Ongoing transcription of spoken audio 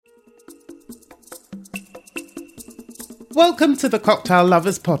Welcome to the Cocktail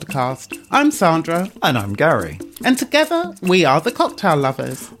Lovers podcast. I'm Sandra. And I'm Gary. And together, we are the Cocktail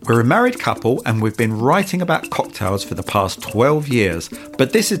Lovers. We're a married couple and we've been writing about cocktails for the past 12 years.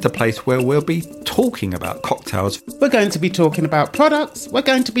 But this is the place where we'll be talking about cocktails. We're going to be talking about products, we're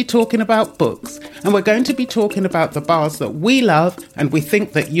going to be talking about books, and we're going to be talking about the bars that we love and we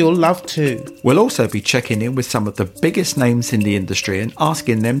think that you'll love too. We'll also be checking in with some of the biggest names in the industry and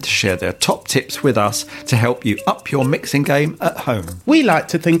asking them to share their top tips with us to help you up your mixing game at home. We like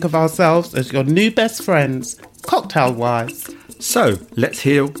to think of ourselves as your new best friends, cocktail-wise. So, let's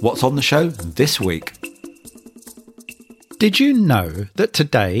hear what's on the show this week. Did you know that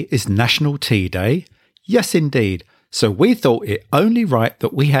today is National Tea Day? Yes, indeed. So we thought it only right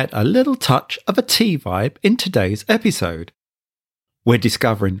that we had a little touch of a tea vibe in today's episode. We're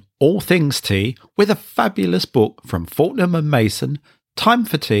discovering all things tea with a fabulous book from Fortnum & Mason, Time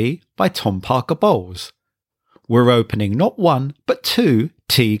for Tea by Tom Parker Bowles. We're opening not one, but two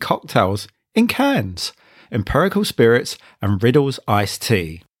tea cocktails in cans, Empirical Spirits and Riddle's Iced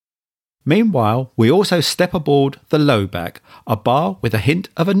Tea. Meanwhile, we also step aboard the Lowback, a bar with a hint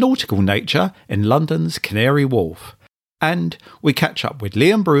of a nautical nature in London's Canary Wharf. And we catch up with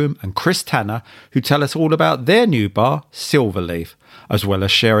Liam Broom and Chris Tanner, who tell us all about their new bar, Silverleaf, as well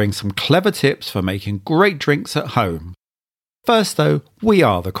as sharing some clever tips for making great drinks at home. First though, we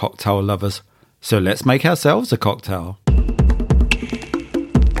are the Cocktail Lovers, so let's make ourselves a cocktail.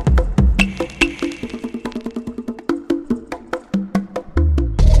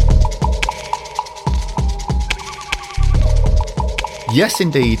 Yes,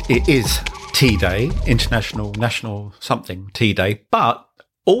 indeed, it is Tea Day, International National Something Tea Day, but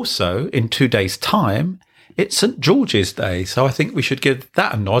also in 2 days' time, it's St. George's Day, so I think we should give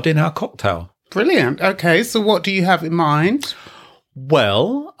that a nod in our cocktail. Brilliant. Okay, so what do you have in mind?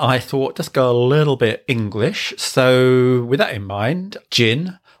 Well, I thought just go a little bit English. So with that in mind,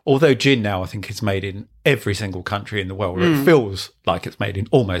 gin, although gin now I think is made in every single country in the world, or it feels like it's made in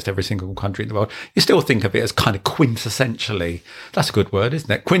almost every single country in the world, you still think of it as kind of quintessentially, that's a good word,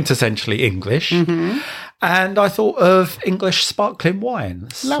 isn't it? Quintessentially English. Mm-hmm. And I thought of English sparkling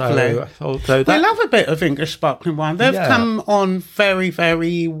wines. Lovely. So we love a bit of English sparkling wine. They've come on very,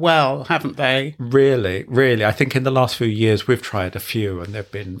 very well, haven't they? Really, really. I think in the last few years we've tried a few and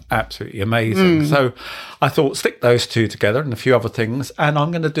they've been absolutely amazing. So I thought stick those two together and a few other things. And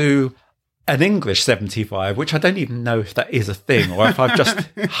I'm going to do an English 75, which I don't even know if that is a thing or if I've just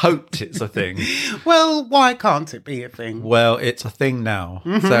hoped it's a thing. Well, why can't it be a thing? Well, it's a thing now.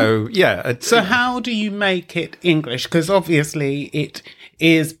 Mm-hmm. So, yeah. So how do you make it English? Because obviously it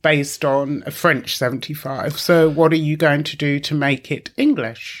is based on a French 75. So what are you going to do to make it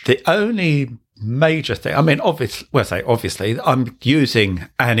English? The only major thing, I mean, obviously, I'm using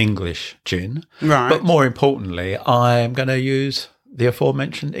an English gin. Right. But more importantly, I'm going to use the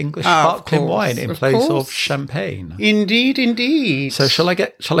aforementioned English sparkling wine in place of champagne. Indeed, indeed. So shall I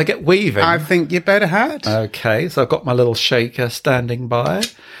get weaving? I think you better had. Okay, so I've got my little shaker standing by.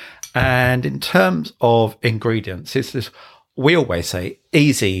 And in terms of ingredients, we always say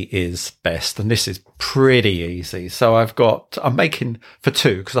easy is best, and this is pretty easy. So I'm making for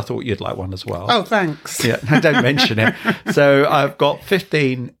two because I thought you'd like one as well. Oh, thanks. Yeah, don't mention it. So I've got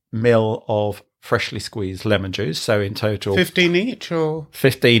 15 ml of freshly squeezed lemon juice, so in total 15 each or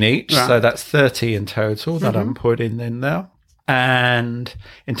 15 each, right. So that's 30 in total that I'm putting in there. And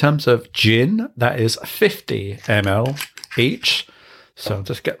in terms of gin, that is 50 ml each, so I'll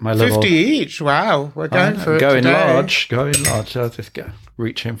just get my little 50 each. Wow, we're going for it going today. large. I'll just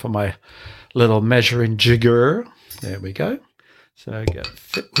reach in for my little measuring jigger. There we go. So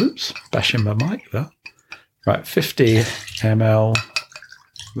bashing my mic there. Right, 50 ml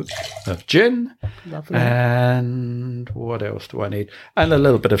of gin. Lovely. And what else do I need? And a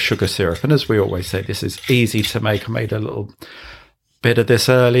little bit of sugar syrup. And as we always say, this is easy to make. I made a little bit of this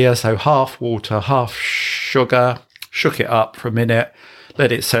earlier. So half water, half sugar. Shook it up for a minute,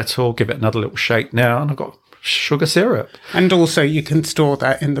 let it settle, give it another little shake now, and I've got sugar syrup. And also you can store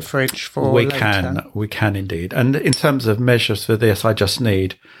that in the fridge for later. We can indeed. And in terms of measures for this, I just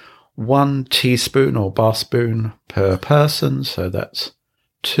need 1 teaspoon or bar spoon per person. So that's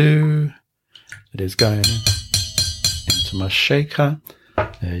 2. It is going into my shaker.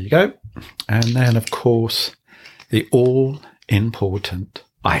 There you go. And then, of course, the all-important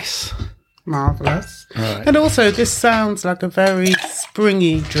ice. Marvellous. Right. And also, this sounds like a very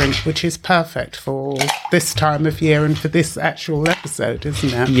springy drink, which is perfect for this time of year and for this actual episode,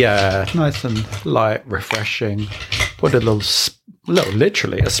 isn't it? Yeah, nice and light, refreshing. Put a little,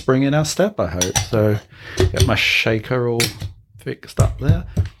 literally, a spring in our step, I hope. So, get my shaker all fixed up there.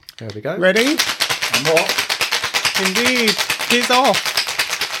 There we go. Ready? And what? Indeed. He's off.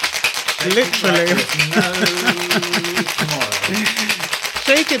 Literally. No tomorrow.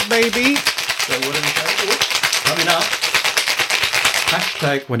 Shake it, baby. So what do we go? Coming up.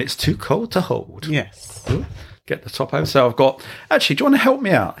 Hashtag when it's too cold to hold. Yes. Ooh, get the top over. So I've got... Actually, do you want to help me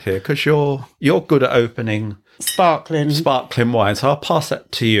out here? Because you're good at opening... Sparkling wine. So I'll pass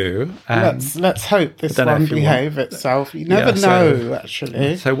that to you. Let's hope this one behave itself. You never know,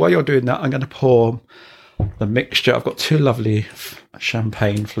 actually. So while you're doing that, I'm going to pour the mixture. I've got two lovely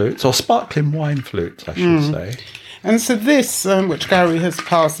champagne flutes, or sparkling wine flutes, I should say. And so this, which Gary has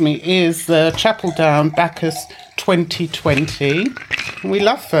passed me, is the Chapel Down Bacchus 2020. We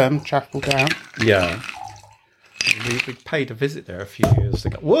love Chapel Down. Yeah. We paid a visit there a few years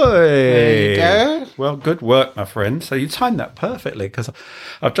ago. Whoa! There you go. Well, good work, my friend. So you timed that perfectly, because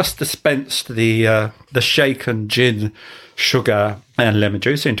I've just dispensed the shaken gin, sugar, and lemon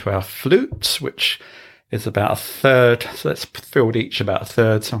juice into our flutes, which is about a third. So that's filled each about a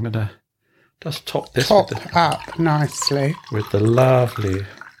third. So I'm going to just top this up nicely with the lovely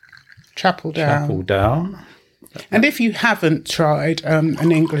Chapel Down. And if you haven't tried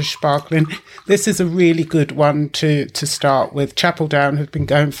an English sparkling, this is a really good one to start with. Chapel Down have been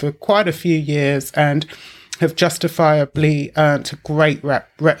going for quite a few years and have justifiably earned a great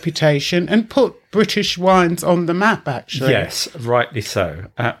reputation and put British wines on the map, actually. Yes, rightly so.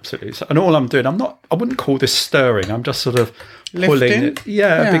 Absolutely. So, and all I'm doing, I wouldn't call this stirring. I'm just sort of pulling it.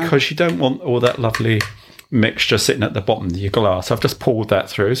 Yeah, because you don't want all that lovely mixture sitting at the bottom of your glass. I've just pulled that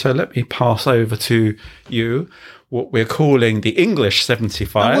through. So let me pass over to you what we're calling the English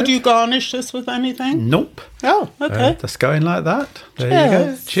 75. And would you garnish this with anything? Nope. Oh, okay. Just going like that. There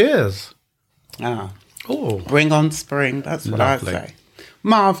you go. Cheers. Ah. Oh, bring on spring. That's what lovely. I say.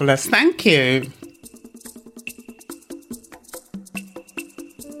 Marvellous. Thank you.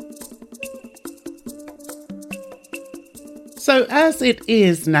 So as it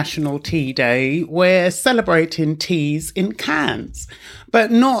is National Tea Day, we're celebrating teas in cans, but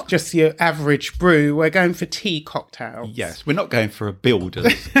not just your average brew. We're going for tea cocktails. Yes, we're not going for a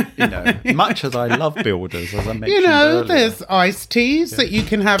Builders, much as I love Builders, as I mentioned earlier. There's iced teas that you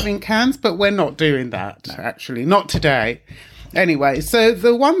can have in cans, but we're not doing that, actually, not today. Anyway, so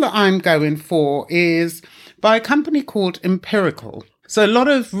the one that I'm going for is by a company called Empirical. So a lot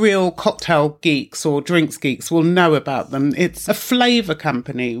of real cocktail geeks or drinks geeks will know about them. It's a flavour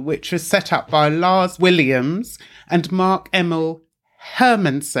company which was set up by Lars Williams and Mark Emil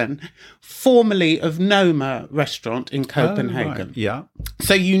Hermansen, formerly of Noma restaurant in Copenhagen. Oh, right. Yeah.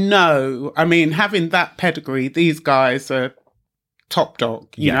 So having that pedigree, these guys are top dog.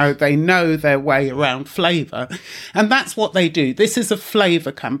 You know, they know their way around flavour. And that's what they do. This is a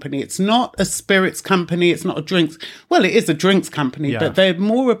flavour company. It's not a spirits company. It's not a drinks. Well, it is a drinks company, but they're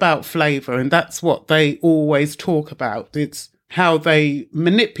more about flavour. And that's what they always talk about. It's how they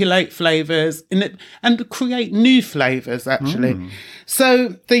manipulate flavours and create new flavours, actually.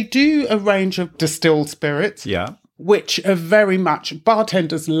 So they do a range of distilled spirits. Yeah. Which are very much,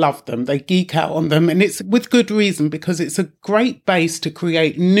 bartenders love them. They geek out on them. And it's with good reason, because it's a great base to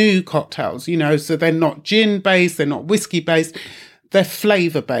create new cocktails, so they're not gin based, they're not whiskey based, they're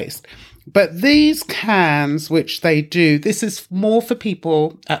flavour based. But these cans, which they do, this is more for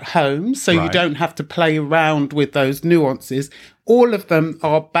people at home, so you don't have to play around with those nuances. All of them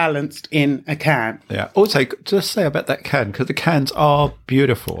are balanced in a can. Yeah. Also, just say about that can, because the cans are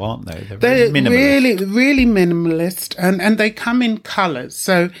beautiful, aren't they? They're minimalist. really, really minimalist, and they come in colours.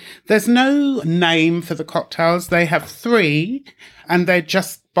 So there's no name for the cocktails. They have 3, and they're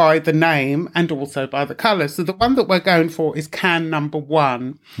just by the name and also by the colour. So the one that we're going for is can number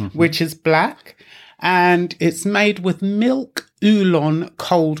 1, which is black, and it's made with milk oolong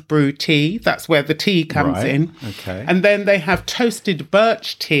cold brew tea. That's where the tea comes in. Okay. And then they have toasted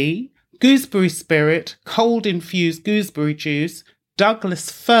birch tea, gooseberry spirit, cold infused gooseberry juice, Douglas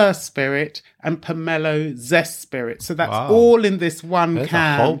fir spirit, and pomelo zest spirit. So that's all in this one can. There's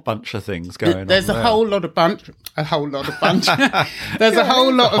a whole bunch of things going on. There's a whole lot of bunch. There's a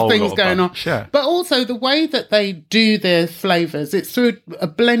whole lot of things going on. Yeah. But also the way that they do their flavours, it's through a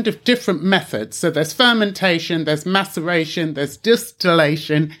blend of different methods. So there's fermentation, there's maceration, there's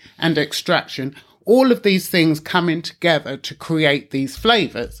distillation and extraction. All of these things come in together to create these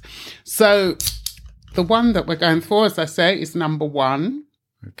flavours. So the one that we're going for, as I say, is number 1.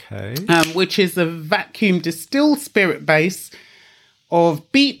 Okay. Which is a vacuum distilled spirit base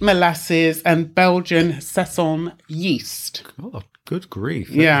of beet molasses and Belgian saison yeast. Oh, good grief.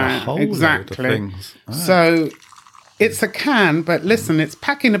 That's Yeah, a whole exactly. load of things. So it's a can, but listen, it's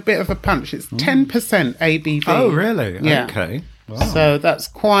packing a bit of a punch. It's 10% ABV. Oh, really? Yeah. Okay. Wow. So that's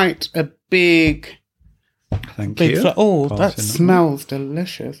quite a big Thank Big you. Oh, Pass that in. smells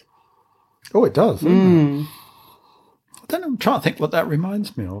delicious. Oh, it does. doesn't it? I don't know. I'm trying to think what that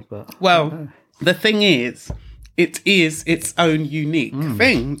reminds me of. But Well, the thing is, it is its own unique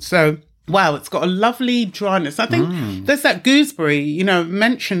thing. So, wow, it's got a lovely dryness. I think there's that gooseberry,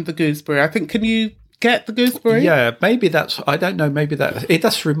 mentioned the gooseberry. I think, can you get the gooseberry? yeah, maybe that's. I don't know. Maybe that it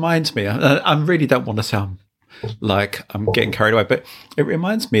just reminds me. I really don't want to sound like I'm getting carried away, but it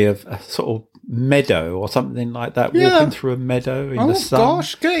reminds me of a sort of meadow or something like that. Yeah. Walking through a meadow in the sun. Oh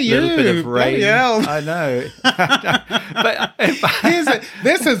gosh, get you! A little bit of rain. Bloody hell. I know, but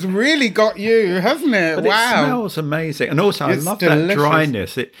This has really got you, hasn't it? But Wow. it smells amazing, and also It's I love delicious. that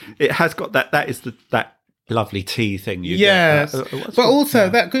dryness. It has got that. That is that lovely tea thing you Yes, get. What's but called- also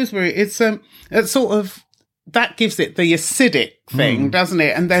that gooseberry, it's sort of that gives it the acidic thing, doesn't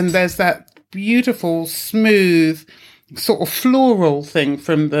it? And then there's that beautiful, smooth, sort of floral thing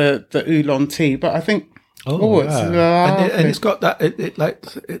from the oolong tea. But I think it's lovely. and it's got that.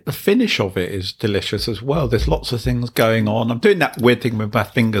 The finish of it is delicious as well. There's lots of things going on. I'm doing that weird thing with my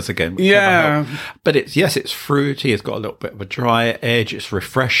fingers again. Which Yeah. never helped. But it's fruity. It's got a little bit of a dry edge. It's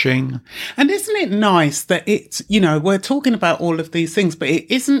refreshing. And isn't it nice that it's, we're talking about all of these things, but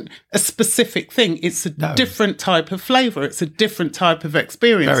it isn't a specific thing. It's a different type of flavour. It's a different type of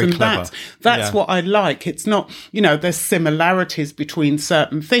experience. Very and clever. that's Yeah. what I like. It's not, there's similarities between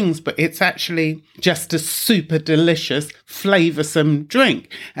certain things, but it's actually just a super delicious, flavoursome drink.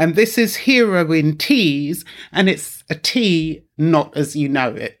 And this is Heroin Teas, and it's a tea not as you know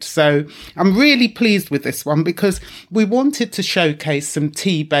it. So I'm really pleased with this one because we wanted to showcase some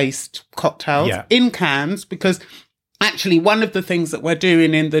tea-based cocktails in cans, because actually one of the things that we're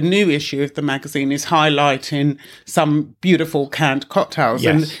doing in the new issue of the magazine is highlighting some beautiful canned cocktails.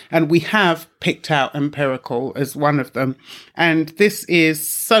 Yes. And we have picked out Empirical as one of them. And this is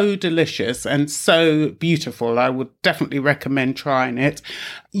so delicious and so beautiful. I would definitely recommend trying it.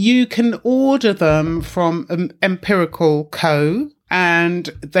 You can order them from Empirical Co. and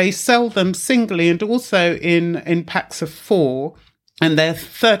they sell them singly and also in packs of 4. And they're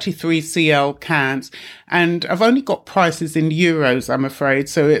 33 cl cans. And I've only got prices in euros, I'm afraid.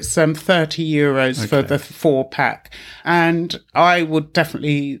 So it's 30 euros for the 4-pack. And I would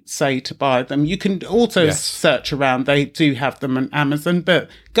definitely say to buy them. You can also search around. They do have them on Amazon,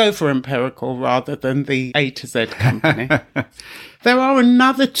 but go for Empirical rather than the A to Z company. There are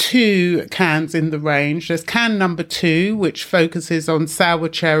another 2 cans in the range. There's can number 2, which focuses on sour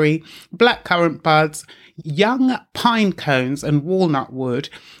cherry, blackcurrant buds, young pine cones and walnut wood.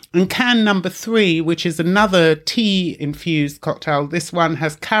 And can number 3, which is another tea-infused cocktail. This one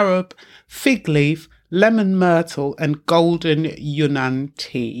has carob, fig leaf, lemon myrtle and golden Yunnan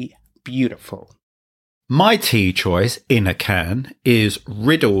tea. Beautiful. My tea choice in a can is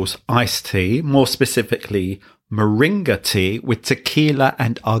Riddle's iced tea, more specifically Moringa tea with tequila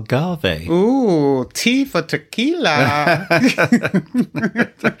and agave. Ooh, tea for tequila.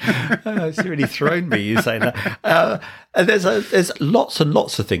 It's really thrown me, you say that. And there's lots and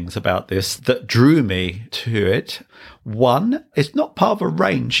lots of things about this that drew me to it. One, it's not part of a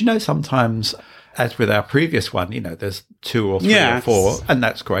range. Sometimes, as with our previous one, there's 2 or 3 or 4, and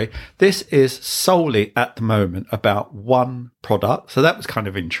that's great. This is solely at the moment about one product. So that was kind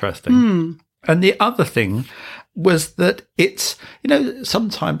of interesting. And the other thing was that it's,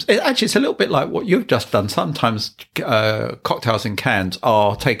 sometimes, it's a little bit like what you've just done. Sometimes cocktails in cans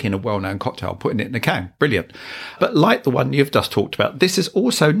are taking a well-known cocktail, putting it in a can. Brilliant. But like the one you've just talked about, this is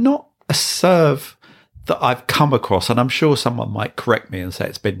also not a serve that I've come across, and I'm sure someone might correct me and say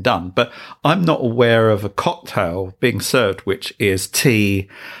it's been done, but I'm not aware of a cocktail being served which is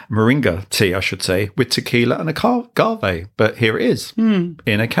moringa tea, I should say, with tequila and agave. But here it is in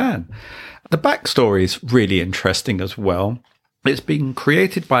a can. The backstory is really interesting as well. It's been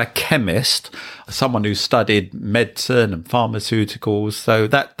created by a chemist, someone who studied medicine and pharmaceuticals. So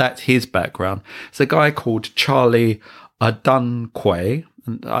that's his background. It's a guy called Charlie Adunkwe.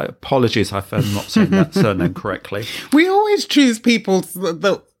 And apologies if I'm not saying that surname correctly. We always choose people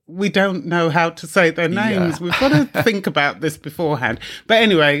that we don't know how to say their names. Yeah. We've got to think about this beforehand. But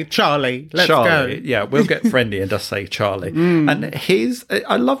anyway, Charlie, let's Charlie, go. Yeah, we'll get friendly and just say Charlie. And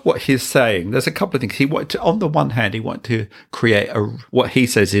I love what he's saying. There's a couple of things. He wanted to, on the one hand, he wanted to create what he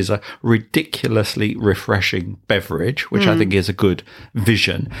says is a ridiculously refreshing beverage, which I think is a good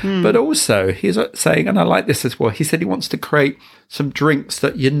vision. But also he's saying, and I like this as well, he said he wants to create some drinks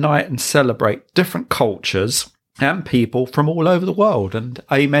that unite and celebrate different cultures and people from all over the world. And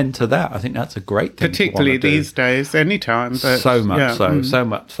amen to that. I think that's a great thing. Particularly these days, anytime. But so much so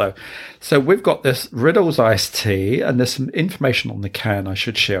much so. So we've got this Riddles iced tea, and there's some information on the can I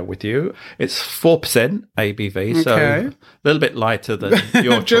should share with you. It's 4% ABV, so a little bit lighter than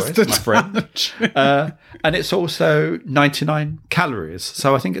your Just choice, my friend. And it's also 99 calories.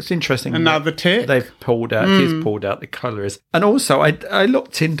 So I think it's interesting. Another tip. They've pulled out, he's pulled out the calories. And also I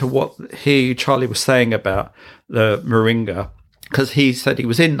looked into what Charlie was saying about the moringa, because he said he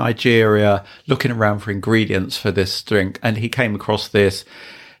was in Nigeria looking around for ingredients for this drink, and he came across this.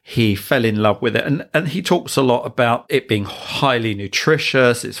 He fell in love with it. And he talks a lot about it being highly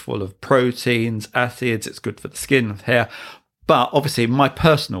nutritious. It's full of proteins, acids. It's good for the skin and hair. But obviously, my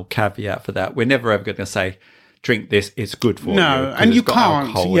personal caveat for that, we're never ever going to say, drink this, it's good for you. No, and you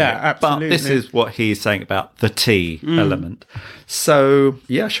can't. Yeah, absolutely. But this is what he's saying about the tea element. So,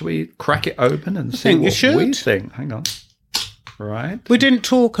 yeah, shall we crack it open and see what we think? Hang on. Right. We didn't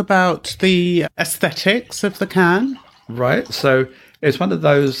talk about the aesthetics of the can. Right. So it's one of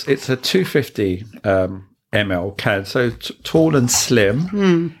those, it's a 250 ml can, so tall and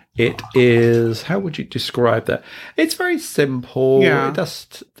slim. It is, how would you describe that? It's very simple. Yeah. It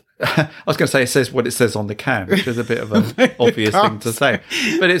just, I was going to say it says what it says on the can, which is a bit of an obvious thing to say.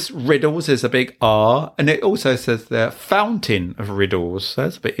 But it's Riddles is a big R, and it also says the fountain of riddles. So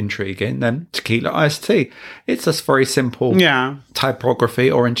that's a bit intriguing. Then tequila iced tea. It's just very simple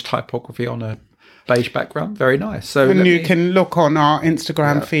typography, orange typography on a beige background. Very nice. So and you can look on our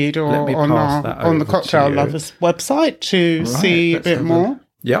Instagram feed or on the Cocktail Lovers website to see a bit more.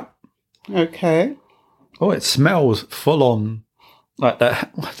 Yeah. Okay. Oh, it smells full on like that.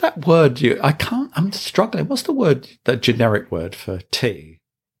 What's that word? I'm struggling. What's the word, the generic word for tea?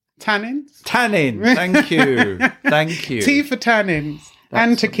 Tannins. Tannin. Thank you. Thank you. Tea for tannins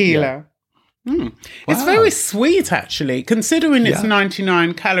and tequila. Yeah. It's very sweet, actually, considering it's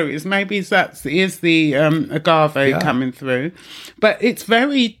 99 calories. Maybe that is the agave coming through. But it's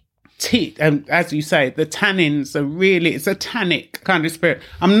very tea, and as you say, the tannins are really, it's a tannic kind of spirit.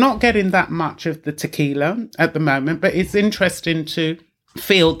 I'm not getting that much of the tequila at the moment, but it's interesting to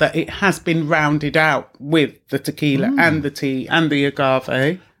feel that it has been rounded out with the tequila and the tea and the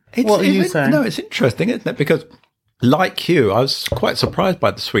agave. What are you saying? No, it's interesting, isn't it? Because like you, I was quite surprised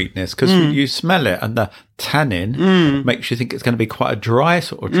by the sweetness, because you smell it and the tannin makes you think it's going to be quite a dry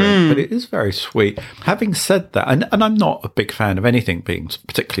sort of drink, but it is very sweet. Having said that, and I'm not a big fan of anything being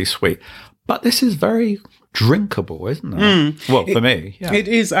particularly sweet, but this is very drinkable, isn't it? Well, for me. Yeah. It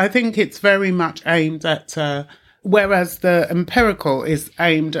is. I think it's very much aimed at... whereas the Empirical is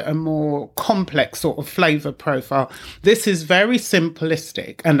aimed at a more complex sort of flavour profile, this is very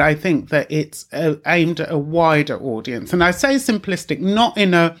simplistic, and I think that it's aimed at a wider audience. And I say simplistic not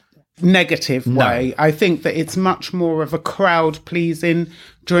in a negative way. I think that it's much more of a crowd-pleasing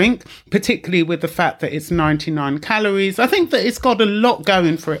drink, particularly with the fact that it's 99 calories. I think that it's got a lot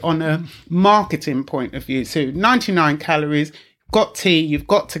going for it on a marketing point of view. So 99 calories, you've got tea, you've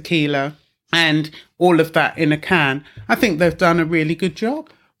got tequila, and all of that in a can. I think they've done a really good job.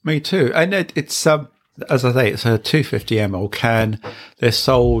 Me too. And it's, as I say, it's a 250 ml can. They're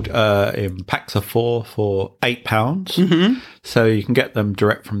sold in packs of 4 for £8. So you can get them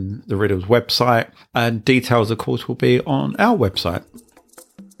direct from the Riddles website. And details, of course, will be on our website.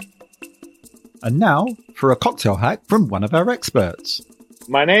 And now for a cocktail hack from one of our experts.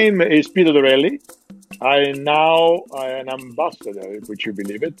 My name is Peter Dorelli. I'm now an ambassador, would you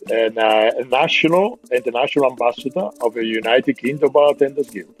believe it, and a international ambassador of the United Kingdom Bartenders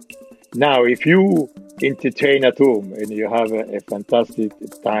Guild. Now, if you entertain at home and you have a fantastic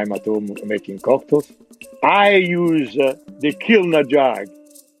time at home making cocktails, I use the Kilner jug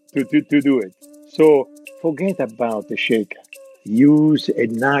to do it. So forget about the shaker. Use a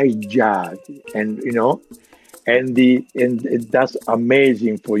nice jug, and that's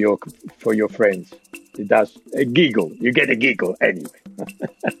amazing for your friends. It does a giggle. You get a giggle anyway.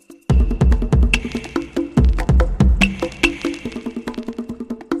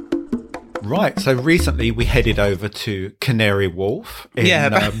 Right, so recently we headed over to Canary Wharf in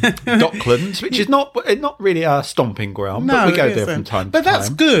Docklands, which is not really our stomping ground, but we go there from time to time. But that's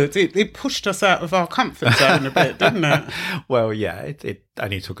good. It pushed us out of our comfort zone a bit, didn't it? Well, yeah, it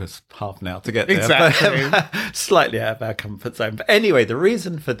only took us half an hour to get there. Exactly. But, slightly out of our comfort zone. But anyway, the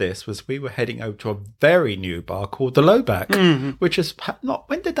reason for this was we were heading over to a very new bar called the Lowback, which is not.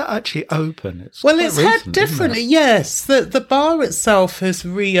 When did that actually open? It's had different. Yes, the bar itself has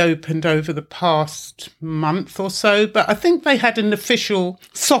reopened over the past month or so, but I think they had an official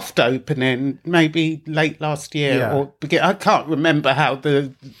soft opening maybe late last year or I can't remember how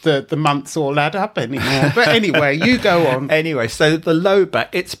the months all add up anymore. But anyway, you go on. Anyway, so the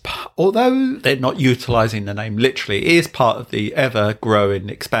Lowback, although they're not utilising the name literally, it is part of the ever-growing,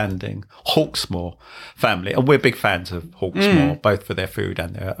 expanding Hawksmoor family. And we're big fans of Hawksmoor, both for their food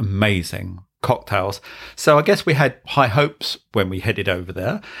and their amazing cocktails. So I guess we had high hopes when we headed over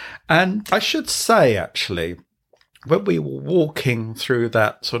there. And I should say, actually, when we were walking through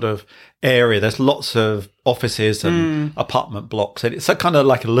that sort of area, there's lots of offices and apartment blocks, and it's a kind of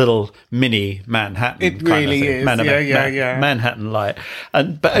like a little mini Manhattan. It really is. Manhattan light.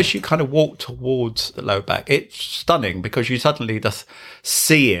 But as you kind of walk towards the Lowback, it's stunning because you suddenly just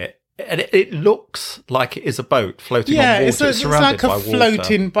see it. And it looks like it is a boat floating on water. It's like a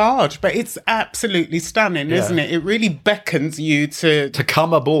floating barge, but it's absolutely stunning, isn't it? It really beckons you to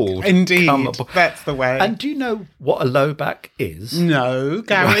come aboard. Indeed, that's the way. And do you know what a Lowback is? No,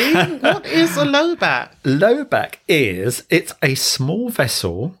 Gary. What is a Lowback? Lowback it's a small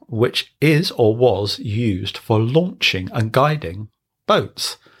vessel which is or was used for launching and guiding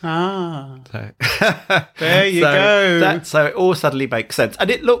boats. So, there you go. So it all suddenly makes sense.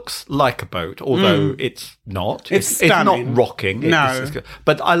 And it looks like a boat, although it's not. It's not rocking. No.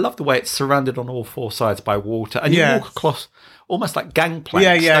 But I love the way it's surrounded on all four sides by water. And you walk across almost like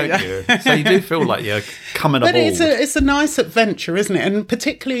gangplanks, don't you? So you do feel like you're coming aboard. But it's a nice adventure, isn't it? And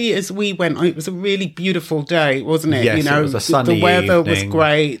particularly as we went, it was a really beautiful day, wasn't it? Yes, it was a sunny the weather evening. Was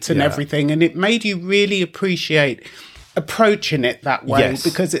great and everything. And it made you really appreciate approaching it that way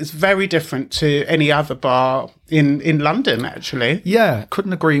because it's very different to any other bar in London, actually. Yeah,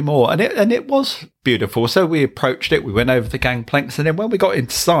 couldn't agree more. And it was beautiful. So we approached it, we went over the gangplanks, and then when we got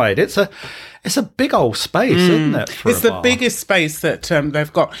inside, it's a big old space, isn't it? It's the biggest space that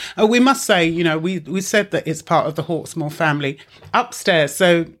they've got. We must say, we said that it's part of the Hawksmoor family. Upstairs,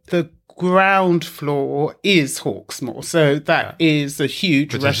 so the ground floor is Hawksmoor, so that is a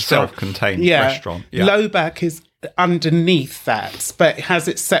huge restaurant. It's a self-contained restaurant. Yeah. Lowback is underneath that, but it has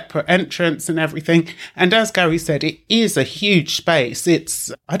its separate entrance and everything. And as Gary said, it is a huge space.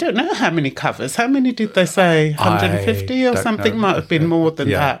 It's, I don't know how many covers. How many did they say? 150 or something? Might have been more than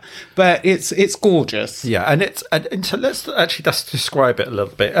that. But it's gorgeous. Yeah, and so let's actually just describe it a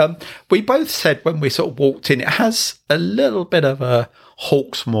little bit. We both said when we sort of walked in, it has a little bit of a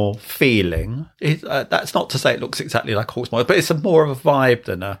Hawksmoor feeling. That's not to say it looks exactly like Hawksmoor, but it's more of a vibe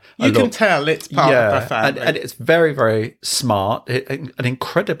than a you can tell it's part of the family. And it's very, very smart. An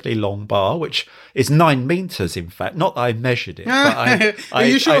incredibly long bar, which is 9 meters, in fact. Not that I measured it. But Are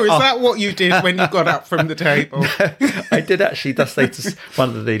you sure? Is that what you did when you got up from the table? I did actually just say to one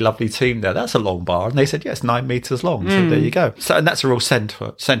of the lovely team there, that's a long bar. And they said, yes, 9 meters long. So there you go. So, and that's a real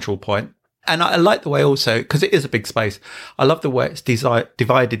central point. And I like the way also, because it is a big space, I love the way it's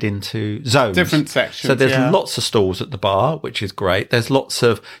divided into zones. Different sections. So there's lots of stalls at the bar, which is great. There's lots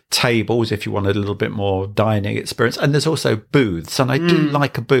of tables if you want a little bit more dining experience. And there's also booths. And I do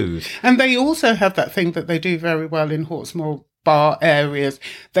like a booth. And they also have that thing that they do very well in Hawksmoor bar areas.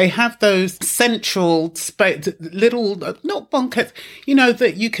 They have those central little, not bunkettes,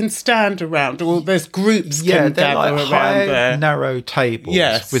 that you can stand around, or there's groups can gather like around high, there. Narrow tables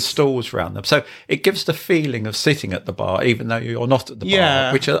with stalls around them. So it gives the feeling of sitting at the bar, even though you're not at the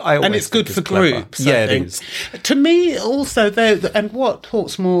bar, which I always and it's good for groups. Yeah, it is. To me, also, and what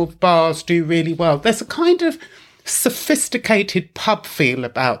Hawksmoor bars do really well, there's a kind of sophisticated pub feel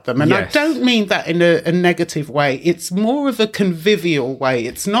about them, and I don't mean that in a negative way. It's more of a convivial way.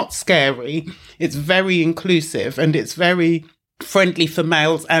 It's not scary, it's very inclusive, and it's very friendly for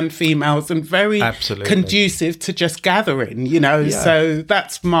males and females, and very conducive to just gathering, so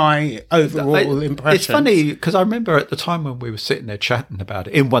that's my overall impression. It's funny because I remember at the time when we were sitting there chatting about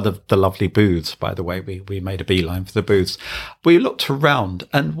it in one of the lovely booths, by the way, we made a beeline for the booths, we looked around,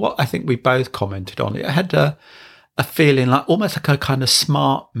 and what I think we both commented on, it had a feeling like almost like a kind of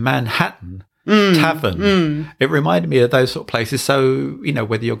smart Manhattan tavern. It reminded me of those sort of places. So,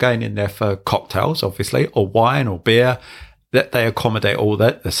 whether you're going in there for cocktails, obviously, or wine or beer, that they accommodate all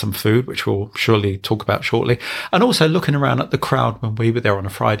that. There's some food, which we'll surely talk about shortly. And also looking around at the crowd when we were there on a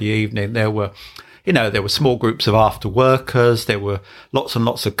Friday evening, there were, there were small groups of after workers. There were lots and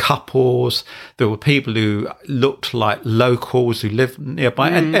lots of couples. There were people who looked like locals who lived nearby,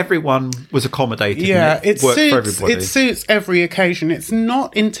 and everyone was accommodated. Yeah, and it worked for everybody. It suits every occasion. It's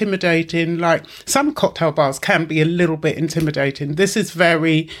not intimidating. Like some cocktail bars can be a little bit intimidating. This is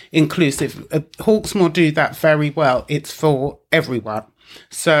very inclusive. Hawksmoor do that very well. It's for everyone.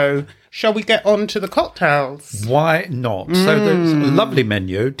 So shall we get on to the cocktails? Why not? So there's a lovely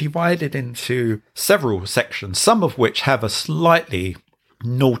menu divided into several sections, some of which have a slightly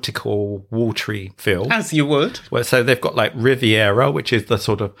nautical, watery feel. As you would. Well, so they've got like Riviera, which is the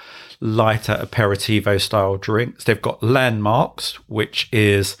sort of lighter aperitivo style drinks. They've got Landmarks, which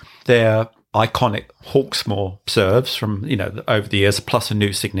is their iconic Hawksmoor serves from, over the years, plus a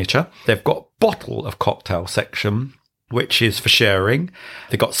new signature. They've got Bottle of Cocktail section, which is for sharing.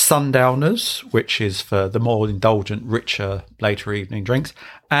 They've got Sundowners, which is for the more indulgent, richer, later evening drinks.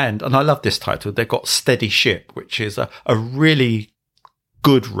 And I love this title, they've got Steady Ship, which is a really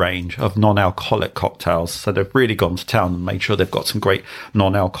good range of non-alcoholic cocktails. So they've really gone to town and made sure they've got some great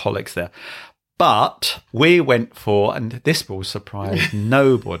non-alcoholics there. But we went for, and this will surprise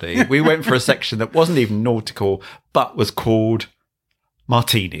nobody, we went for a section that wasn't even nautical, but was called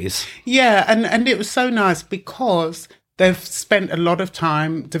martinis. Yeah, and it was so nice because they've spent a lot of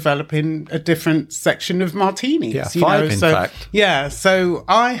time developing a different section of martinis. Yeah, 5 in fact. Yeah, so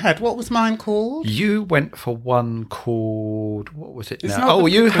I had, what was mine called? You went for one called, what was it It's now? not Oh,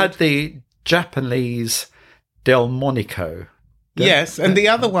 the you pickled. had the Japanese Delmonico. Yes, and the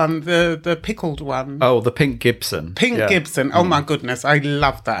other one, the pickled one. Oh, the Pink Gibson. Gibson. Oh my goodness, I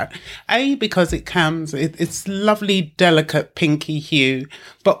love that. Because it comes, it's lovely, delicate pinky hue,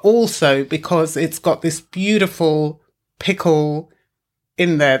 but also because it's got this beautiful pickle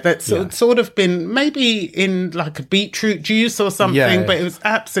in there that's sort of been maybe in like a beetroot juice or something, but it was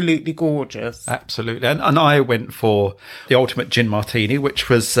absolutely gorgeous. Absolutely. And I went for the ultimate gin martini, which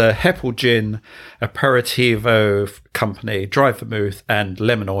was Heppel Gin, Aperitivo Company, dry vermouth and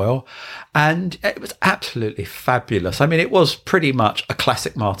lemon oil. And it was absolutely fabulous. I mean, it was pretty much a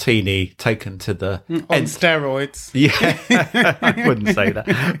classic martini taken to the On steroids. Yeah, I wouldn't say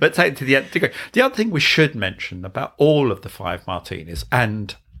that. But taken to the nth degree. The other thing we should mention about all of the 5 martinis, and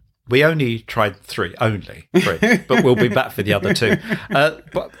we only tried 3, but we'll be back for the other 2.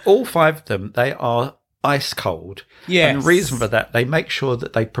 But all 5 of them, they are ice cold. Yes. And the reason for that, they make sure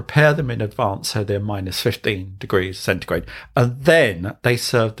that they prepare them in advance so they're minus 15 degrees centigrade. And then they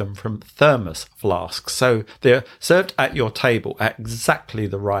serve them from thermos flasks. So they're served at your table at exactly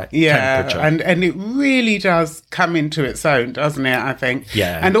the right temperature. And it really does come into its own, doesn't it, I think?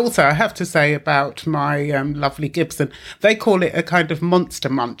 Yeah. And also, I have to say about my lovely Gibson, they call it a kind of monster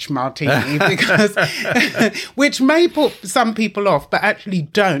munch martini, because which may put some people off, but actually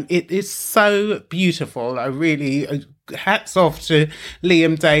don't. It is so beautiful. I really, hats off to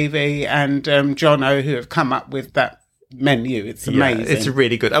Liam Davey and John O, who have come up with that menu. It's amazing. It's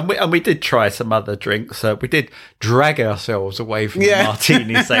really good. And we did try some other drinks. We did drag ourselves away from the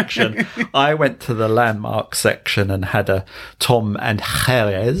martini section. I went to the Landmark section and had a Tom and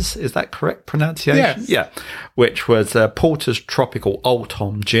Jerez. Is that correct pronunciation? Yes. Yeah. Which was Porter's Tropical Old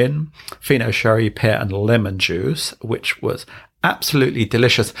Tom Gin, Fino Sherry, pear and lemon juice, which was absolutely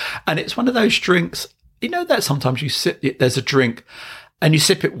delicious. And it's one of those drinks, that sometimes you sip, there's a drink and you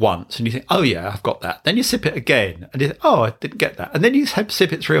sip it once and you think, oh yeah, I've got that. Then you sip it again and you think, oh, I didn't get that. And then you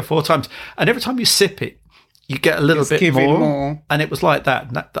sip it 3 or 4 times. And every time you sip it, you get a little bit more. And it was like that.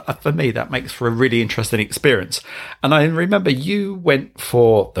 And that, for me, that makes for a really interesting experience. And I remember you went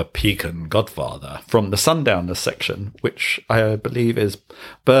for the Pecan Godfather from the Sundowners section, which I believe is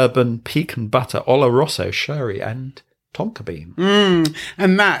bourbon, pecan butter, Oloroso, sherry and tonka bean. And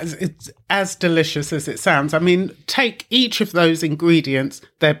it's as delicious as it sounds. I mean, take each of those ingredients,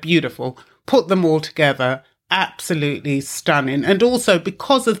 they're beautiful, put them all together, absolutely stunning. And also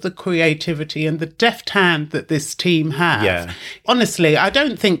because of the creativity and the deft hand that this team has, honestly, I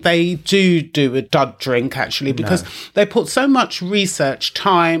don't think they do a dud drink, actually, because they put so much research,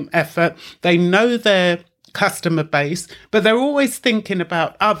 time, effort. They know their customer base, but they're always thinking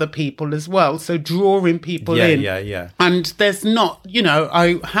about other people as well, so drawing people in. And there's not,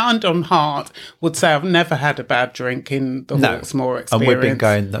 I hand on heart would say I've never had a bad drink in the Hawksmoor experience. And we've been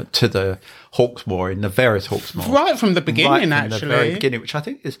going to the Hawksmoor, in the various Hawksmoor right from the beginning, the very beginning, which I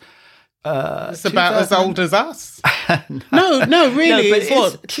think is It's about as old as us. No, really. No, it's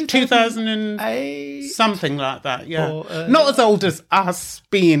what, 2000 and something like that, yeah. Or, not as old as us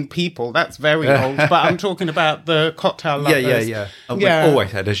being people. That's very old. But I'm talking about the cocktail lovers. Yeah. We've always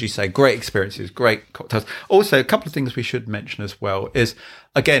had, as you say, great experiences, great cocktails. Also, a couple of things we should mention as well is,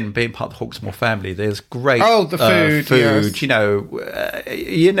 again, being part of the Hawksmoor family, there's great the food. Yes.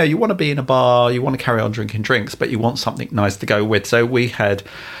 You want to be in a bar, you want to carry on drinking drinks, but you want something nice to go with. So we had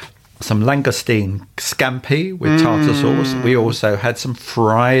some langoustine scampi with tartar sauce. We also had some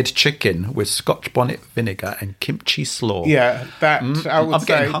fried chicken with Scotch bonnet vinegar and kimchi slaw. Yeah, that I would I'm say.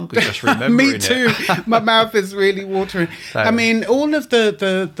 getting hungry just remembering Me too. My mouth is really watering. So, I mean, all of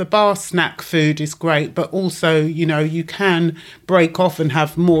the bar snack food is great, but also, you can break off and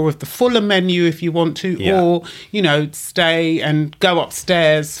have more of the fuller menu if you want to, or, stay and go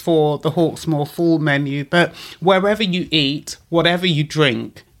upstairs for the Hawksmoor full menu. But wherever you eat, whatever you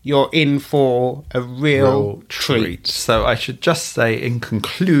drink, you're in for a real treat. So I should just say in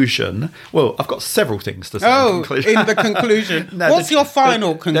conclusion, well, I've got several things to say in conclusion. In the conclusion. What's your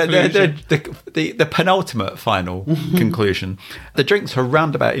final conclusion? The penultimate final conclusion. The drinks are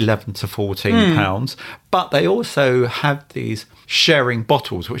around about 11 to 14 pounds, but they also have these sharing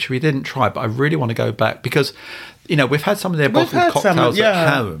bottles, which we didn't try, but I really want to go back because, we've had some of their bottled cocktails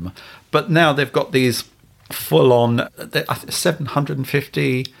at home, but now they've got these full-on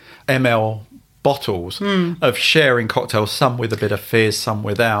 750 ml bottles of sharing cocktails, some with a bit of fizz, some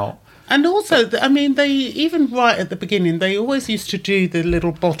without. And also, they even right at the beginning, they always used to do the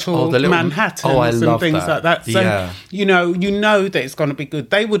little bottle Manhattans and things like that. So, you know that it's going to be good.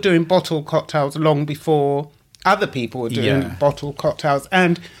 They were doing bottle cocktails long before other people were doing bottle cocktails.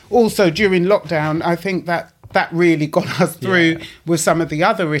 And also during lockdown, I think that really got us through with some of the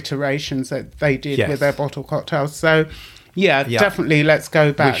other iterations that they did with their bottle cocktails. So, definitely let's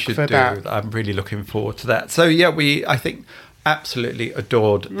go back for that. I'm really looking forward to that. So, I think absolutely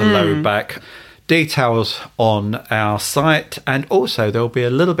adored the low back. Details on our site, and also there'll be a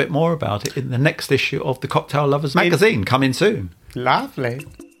little bit more about it in the next issue of the Cocktail Lovers magazine coming soon. Lovely.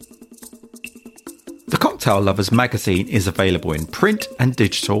 The Cocktail Lovers magazine is available in print and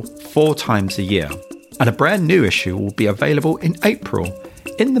digital 4 times a year, and a brand new issue will be available in April.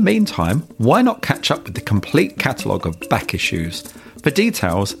 In the meantime, why not catch up with the complete catalogue of back issues? For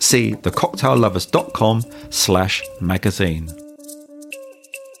details, see thecocktaillovers.com/magazine.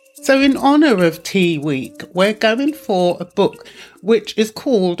 So in honour of Tea Week, we're going for a book which is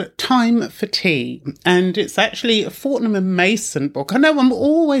called Time for Tea. And it's actually a Fortnum & Mason book. I know I'm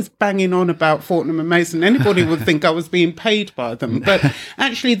always banging on about Fortnum & Mason. Anybody would think I was being paid by them. But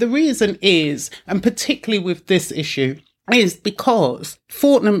actually the reason is, and particularly with this issue, is because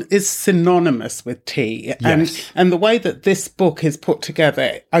Fortnum is synonymous with tea. And the way that this book is put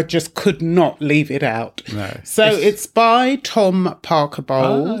together, I just could not leave it out. No. So it's by Tom Parker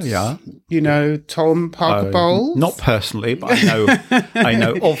Bowles. You know Tom Parker Bowles? Not personally, but I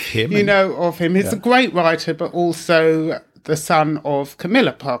know of him. You know of him. He's a great writer, but also the son of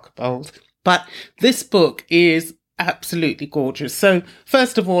Camilla Parker Bowles. But this book is absolutely gorgeous. So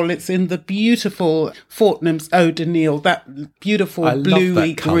first of all, it's in the beautiful Fortnum's Eau de Nil, that beautiful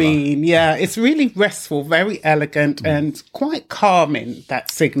bluey green. Yeah, it's really restful, very elegant and quite calming,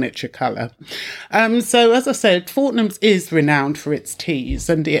 that signature colour. So as I said, Fortnum's is renowned for its teas,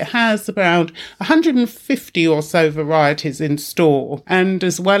 and it has around 150 or so varieties in store, and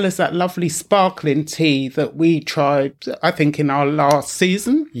as well as that lovely sparkling tea that we tried, I think, in our last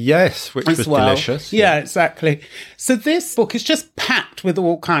season. Yes, which was delicious. Yeah, exactly. So this book is just packed with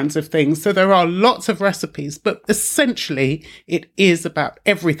all kinds of things. So there are lots of recipes, but essentially it is about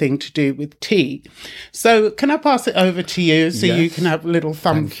everything to do with tea. So can I pass it over to you so you can have a little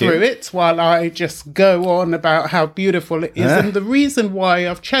thumb through it while I just go on about how beautiful it is and the reason why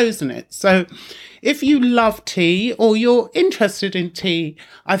I've chosen it. So if you love tea or you're interested in tea,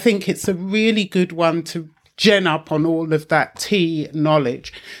 I think it's a really good one to gen up on all of that tea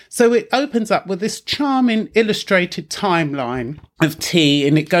knowledge. So it opens up with this charming illustrated timeline of tea,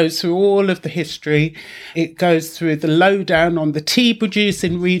 and it goes through all of the history. It goes through the lowdown on the tea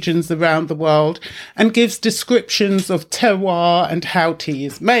producing regions around the world and gives descriptions of terroir and how tea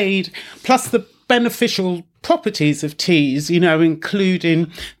is made, plus the beneficial properties of teas, including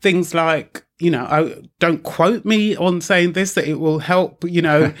things like, don't quote me on saying this, that it will help,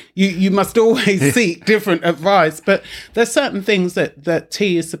 you must always seek different advice, but there's certain things that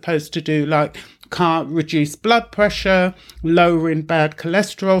tea is supposed to do, like can't reduce blood pressure, lowering bad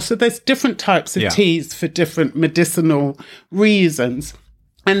cholesterol. So there's different types of teas for different medicinal reasons.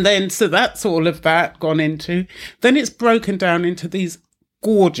 And then, so that's all of that gone into. Then it's broken down into these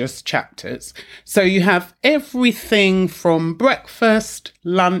gorgeous chapters. So you have everything from breakfast,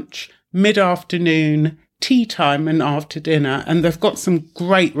 lunch, mid-afternoon, tea time and after dinner, and they've got some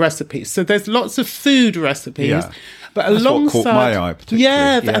great recipes. So there's lots of food recipes. But that's alongside, what caught my eye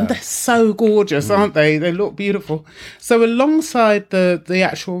particularly. and they're so gorgeous, aren't they? They look beautiful. So alongside the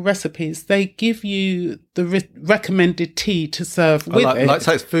actual recipes, they give you the recommended tea to serve with it. Like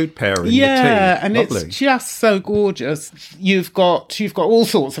say it's food pairing. Yeah, with tea. and Lovely. it's just so gorgeous. You've got all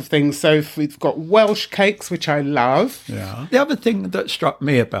sorts of things. So we've got Welsh cakes, which I love. Yeah. The other thing that struck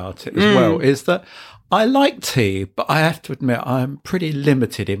me about it as well is that I like tea, but I have to admit I'm pretty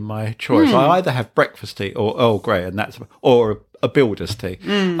limited in my choice. I either have breakfast tea or Earl Grey, or a builder's tea.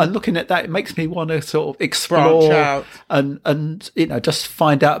 And looking at that, it makes me want to sort of explore Branch out. and just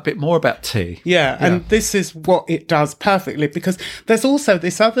find out a bit more about tea. Yeah, and this is what it does perfectly, because there's also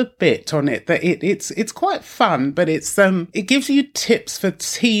this other bit on it that it's quite fun, but it gives you tips for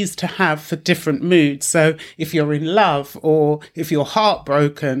teas to have for different moods. So if you're in love, or if you're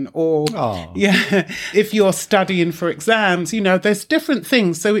heartbroken, or if you're studying for exams, there's different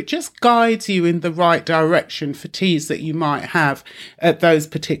things. So it just guides you in the right direction for teas that you might have at those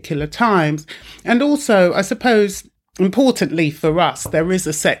particular times. And also, I suppose, importantly for us, there is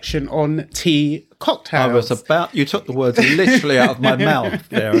a section on tea cocktails. You took the words literally out of my mouth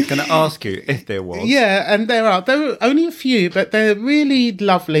there. I was going to ask you if there was. Yeah, and there are only a few, but they're really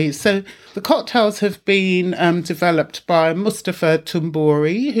lovely. So the cocktails have been developed by Mustafa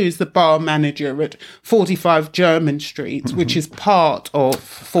Tumburi, who's the bar manager at 45 Jermyn Street, which is part of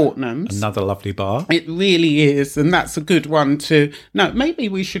Fortnum's. Another lovely bar. It really is, and that's a good one to... No, maybe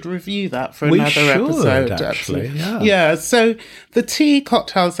we should review that for another episode. Actually, yeah, so the tea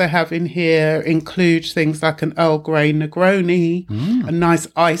cocktails they have in here include things like an Earl Grey Negroni, a nice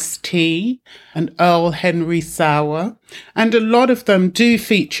iced tea, an Earl Henry Sour, and a lot of them do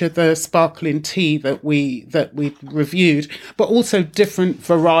feature the sparkling tea that we reviewed, but also different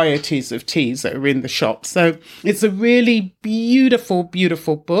varieties of teas that are in the shop. So it's a really beautiful,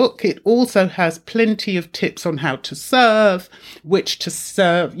 beautiful book. It also has plenty of tips on how to serve, which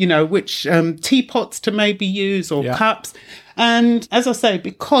teapots to maybe use, or cups. And as I say,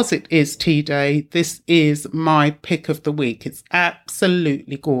 because it is Tea Day, this is my pick of the week. It's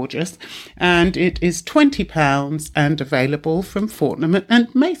absolutely gorgeous. And it is £20 and available from Fortnum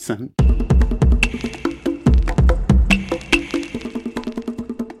and Mason.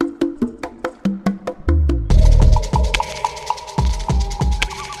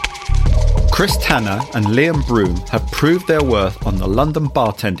 Chris Tanner and Liam Broom have proved their worth on the London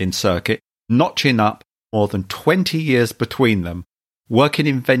bartending circuit, notching up more than 20 years between them, working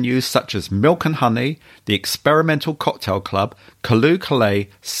in venues such as Milk and Honey, the Experimental Cocktail Club, Kalu Calais,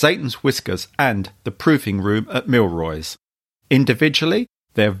 Satan's Whiskers, and the Proofing Room at Milroy's. Individually,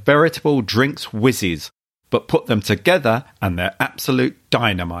 they're veritable drinks whizzies, but put them together and they're absolute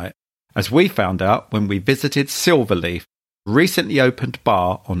dynamite, as we found out when we visited Silverleaf, recently opened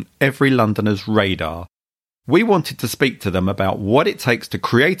bar on every Londoner's radar. We wanted to speak to them about what it takes to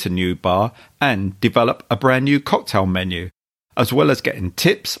create a new bar and develop a brand new cocktail menu, as well as getting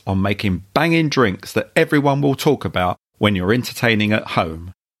tips on making banging drinks that everyone will talk about when you're entertaining at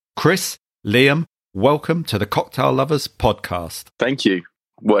home. Chris, Liam, welcome to the Cocktail Lovers podcast. Thank you.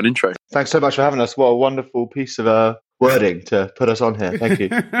 What an intro. Thanks so much for having us. What a wonderful piece of wording to put us on here. Thank you.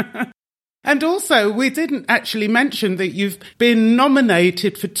 And also, we didn't actually mention that you've been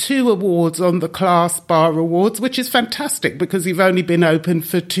nominated for 2 awards on the Class Bar Awards, which is fantastic because you've only been open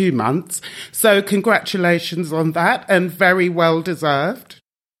for 2 months. So congratulations on that, and very well deserved.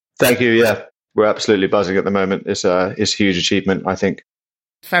 Thank you. Yeah, we're absolutely buzzing at the moment. It's a huge achievement, I think.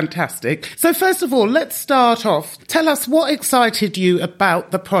 Fantastic. So first of all, let's start off. Tell us what excited you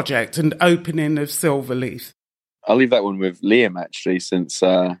about the project and opening of Silverleaf. I'll leave that one with Liam, actually, since...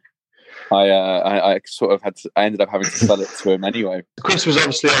 I sort of I ended up having to sell it to him anyway. Chris was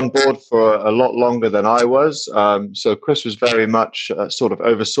obviously on board for a lot longer than I was. So Chris was very much sort of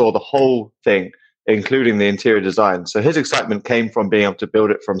oversaw the whole thing, including the interior design. So his excitement came from being able to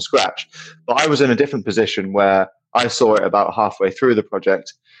build it from scratch. But I was in a different position where I saw it about halfway through the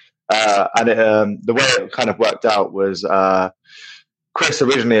project. And the way it kind of worked out was... Chris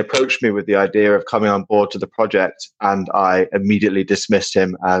originally approached me with the idea of coming on board to the project, and I immediately dismissed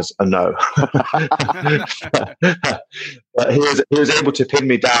him as a no. But he was able to pin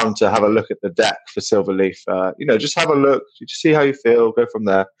me down to have a look at the deck for Silverleaf. Just have a look, just see how you feel, go from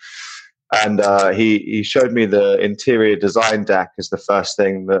there. And he showed me the interior design deck as the first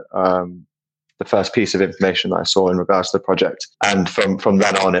thing that the first piece of information that I saw in regards to the project. And from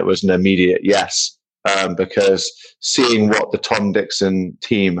then on, it was an immediate yes. because seeing what the Tom Dixon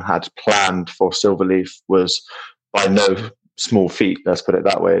team had planned for Silverleaf was by no small feat, let's put it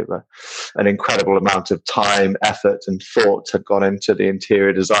that way. But an incredible amount of time, effort, and thought had gone into the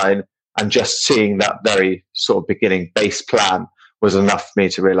interior design, and just seeing that very sort of beginning base plan was enough for me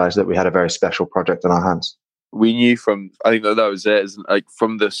to realize that we had a very special project on our hands. We knew I think that was it. Like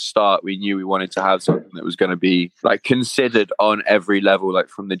from the start, we knew we wanted to have something that was going to be like considered on every level, like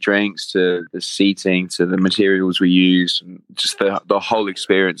from the drinks to the seating to the materials we used, and just the whole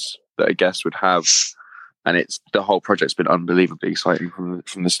experience that a guest would have. And the whole project's been unbelievably exciting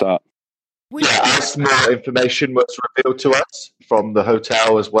from the start. As more information was revealed to us from the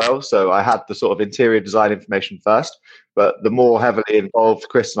hotel as well. So I had the sort of interior design information first, but the more heavily involved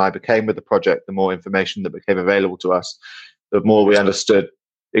Chris and I became with the project, the more information that became available to us, the more we understood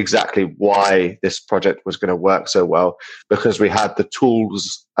exactly why this project was going to work so well, because we had the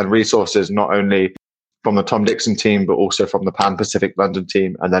tools and resources not only from the Tom Dixon team, but also from the Pan Pacific London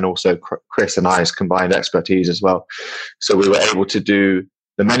team, and then also Chris and I's combined expertise as well. So we were able to do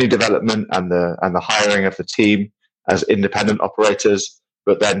the menu development and the hiring of the team as independent operators,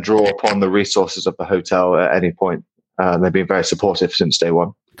 but then draw upon the resources of the hotel at any point. They've been very supportive since day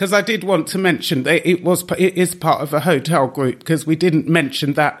one. Because I did want to mention that it is part of a hotel group, because we didn't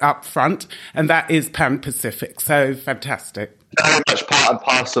mention that up front, and that is Pan Pacific. So fantastic. Very much part and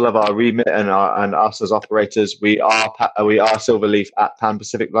parcel of our remit and us as operators. We are Silverleaf at Pan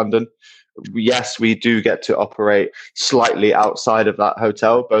Pacific London. Yes, we do get to operate slightly outside of that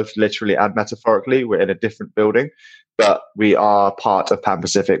hotel, both literally and metaphorically. We're in a different building, but we are part of Pan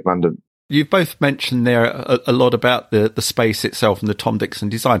Pacific London. You've both mentioned there a lot about the space itself and the Tom Dixon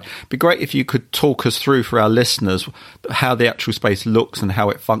design. It'd be great if you could talk us through for our listeners how the actual space looks and how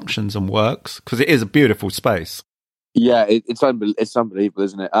it functions and works, because it is a beautiful space. Yeah, it's unbelievable,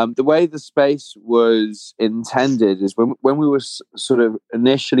 isn't it? The way the space was intended is when we were sort of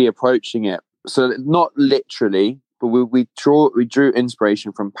initially approaching it, so not literally, but we drew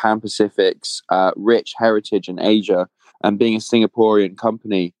inspiration from Pan Pacific's rich heritage in Asia, and being a Singaporean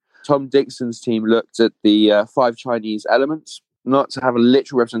company, Tom Dixon's team looked at the 5 Chinese elements, not to have a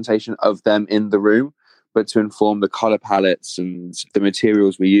literal representation of them in the room, but to inform the color palettes and the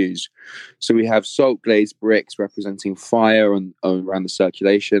materials we use. So we have salt glazed bricks representing fire around the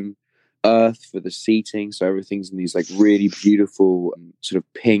circulation, earth for the seating, so everything's in these like really beautiful sort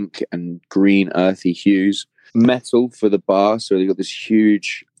of pink and green earthy hues. Metal for the bar, so you've got this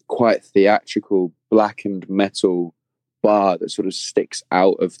huge, quite theatrical blackened metal bar that sort of sticks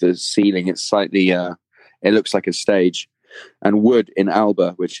out of the ceiling. It's slightly it looks like a stage. And wood in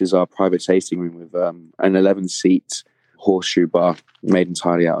Alba, which is our private tasting room, with an 11-seat horseshoe bar made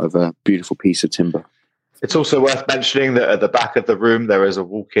entirely out of a beautiful piece of timber. It's also worth mentioning that at the back of the room there is a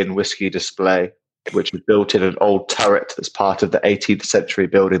walk-in whiskey display, which is built in an old turret that's part of the 18th century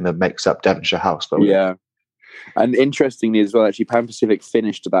building that makes up Devonshire House. Yeah. And interestingly as well, actually, Pan Pacific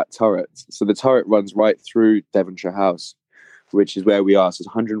finished that turret. So the turret runs right through Devonshire House, which is where we are. So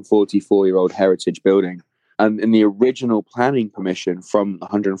it's a 144-year-old heritage building. And in the original planning permission from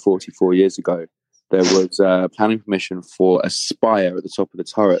 144 years ago, there was planning permission for a spire at the top of the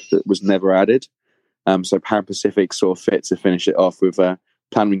turret that was never added. So Pan Pacific saw fit to finish it off with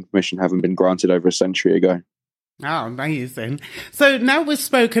planning permission having been granted over a century ago. Oh, amazing. So now we've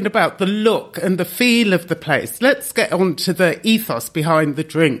spoken about the look and the feel of the place. Let's get on to the ethos behind the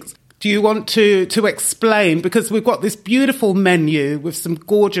drinks. Do you want to explain? Because we've got this beautiful menu with some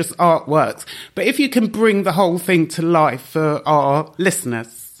gorgeous artworks, but if you can bring the whole thing to life for our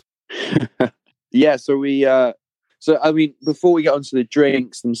listeners. Yeah, so before we get onto the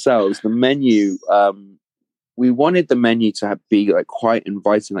drinks themselves, the menu, we wanted the menu to be like quite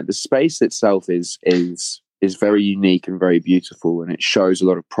inviting. Like the space itself is very unique and very beautiful, and it shows a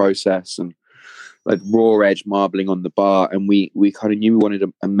lot of process and like raw edge marbling on the bar. And we kind of knew we wanted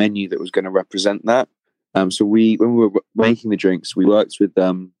a menu that was going to represent that. So when we were making the drinks, we worked with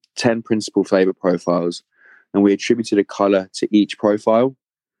 10 principal flavor profiles, and we attributed a color to each profile.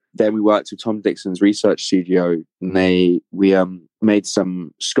 Then we worked with Tom Dixon's research studio, and we made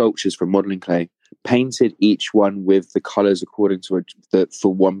some sculptures from modeling clay, painted each one with the colors according to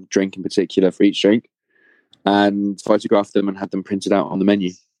for one drink in particular for each drink, and photographed them and had them printed out on the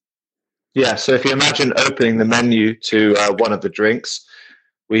menu. Yeah, so if you imagine opening the menu to one of the drinks,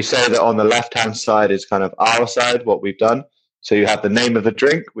 we say that on the left-hand side is kind of our side, what we've done. So you have the name of the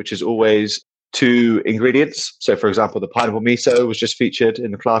drink, which is always 2 ingredients. So, for example, the pineapple miso was just featured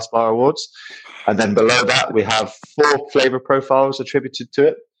in the Class Bar Awards. And then below that, we have 4 flavor profiles attributed to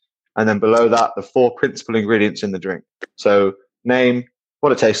it. And then below that, the 4 principal ingredients in the drink. So name,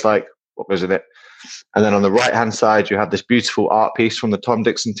 what it tastes like, what goes in it. And then on the right-hand side, you have this beautiful art piece from the Tom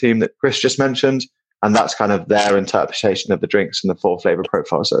Dixon team that Chris just mentioned. And that's kind of their interpretation of the drinks and the 4 flavor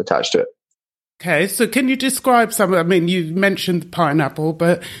profiles that are attached to it. Okay, so can you describe some, I mean, you mentioned the pineapple,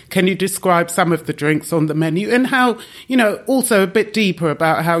 but can you describe some of the drinks on the menu and how, also a bit deeper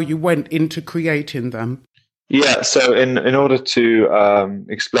about how you went into creating them? Yeah, so in order to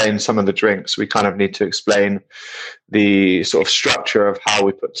explain some of the drinks, we kind of need to explain the sort of structure of how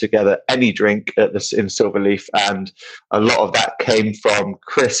we put together any drink in Silverleaf. And a lot of that came from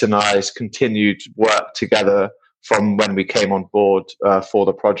Chris and I's continued work together from when we came on board for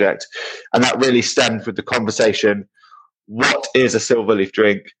the project. And that really stemmed with the conversation, what is a Silverleaf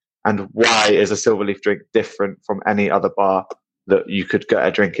drink and why is a Silverleaf drink different from any other bar that you could get a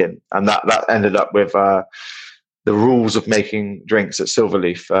drink in? And that ended up with the rules of making drinks at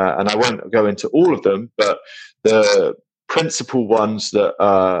Silverleaf. And I won't go into all of them, but the principal ones that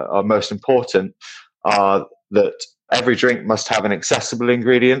are most important are that every drink must have an accessible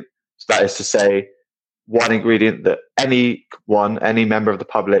ingredient. So that is to say, one ingredient that any member of the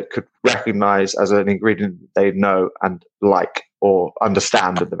public could recognize as an ingredient they know and like or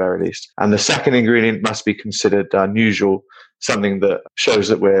understand at the very least. And the second ingredient must be considered unusual, something that shows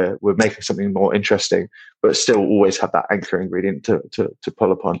that we're making something more interesting, but still always have that anchor ingredient to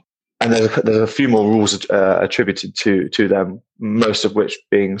pull upon. And there's a few more rules attributed to them, most of which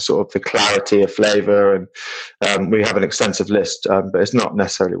being sort of the clarity of flavor. And we have an extensive list, but it's not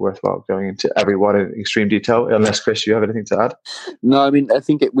necessarily worthwhile going into every one in extreme detail, unless, Chris, you have anything to add? No, I mean, I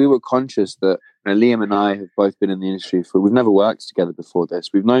think we were conscious that Liam and I have both been in the industry we've never worked together before this.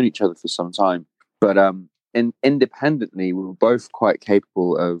 We've known each other for some time, but independently, we were both quite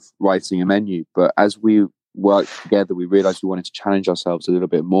capable of writing a menu. But as we worked together, we realized we wanted to challenge ourselves a little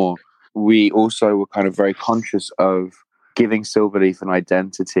bit more. We also were kind of very conscious of giving Silverleaf an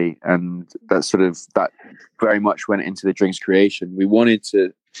identity, and that very much went into the drink's creation. We wanted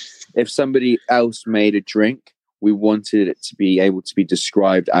to, if somebody else made a drink, we wanted it to be able to be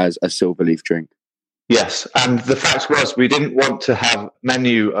described as a Silverleaf drink. Yes, and the fact was we didn't want to have a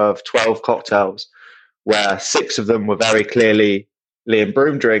menu of 12 cocktails where 6 of them were very clearly Liam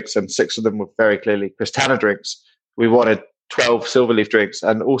Broom drinks and 6 of them were very clearly Chris Tanner drinks. We wanted 12 Silverleaf drinks.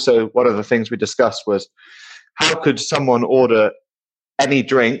 And also one of the things we discussed was how could someone order any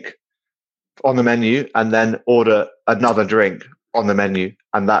drink on the menu and then order another drink on the menu?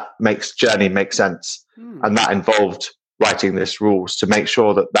 And that journey makes sense. And that involved writing this rules to make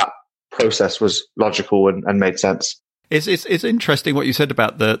sure that process was logical and made sense. It's interesting what you said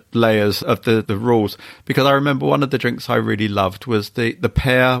about the layers of the rules, because I remember one of the drinks I really loved was the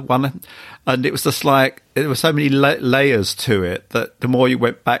pear one, and it was just like there were so many layers to it that the more you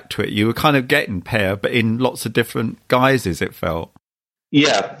went back to it, you were kind of getting pear, but in lots of different guises, it felt.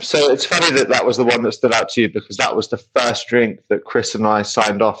 Yeah, so it's funny that was the one that stood out to you, because that was the first drink that Chris and I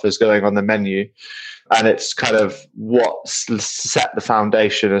signed off as going on the menu. And it's kind of what set the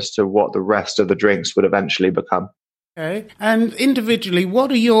foundation as to what the rest of the drinks would eventually become. Okay. And individually,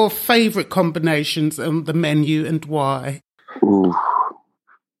 what are your favourite combinations on the menu and why? Ooh.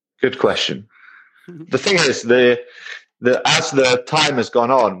 Good question. The thing is, as the time has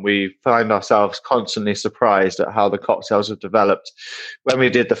gone on, we find ourselves constantly surprised at how the cocktails have developed. When we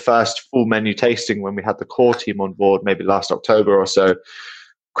did the first full menu tasting, when we had the core team on board, maybe last October or so,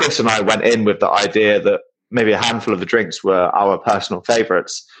 Chris and I went in with the idea that maybe a handful of the drinks were our personal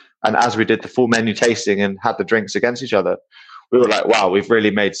favourites. And as we did the full menu tasting and had the drinks against each other, we were like, wow, we've really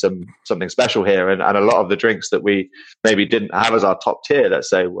made something special here. And a lot of the drinks that we maybe didn't have as our top tier, let's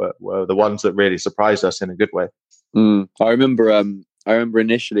say, were the ones that really surprised us in a good way. I remember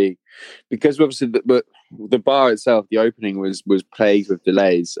initially, because obviously the bar itself, the opening was plagued with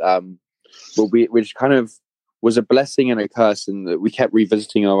delays, which kind of was a blessing and a curse, in that we kept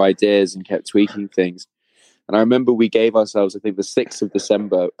revisiting our ideas and kept tweaking things. And I remember we gave ourselves, I think, the 6th of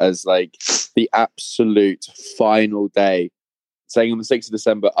December as like the absolute final day, saying on the 6th of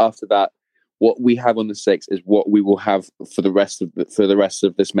December, after that, what we have on the 6th is what we will have for the rest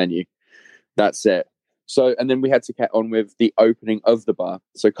of this menu. That's it. So, and then we had to get on with the opening of the bar.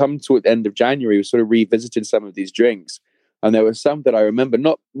 So come toward the end of January, we sort of revisited some of these drinks. And there were some that I remember,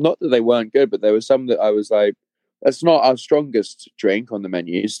 not that they weren't good, but there were some that I was like, that's not our strongest drink on the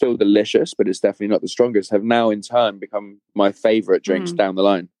menu. It's still delicious, but it's definitely not the strongest. Have now in turn become my favorite drinks down the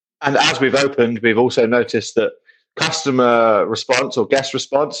line. And as we've opened, we've also noticed that customer response or guest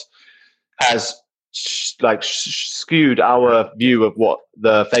response has skewed our view of what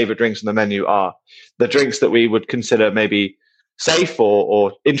the favorite drinks on the menu are. The drinks that we would consider maybe safe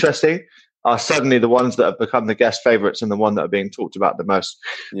or interesting are suddenly the ones that have become the guest favorites and the one that are being talked about the most.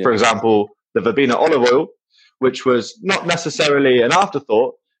 Yeah. For example, the verbena olive oil, which was not necessarily an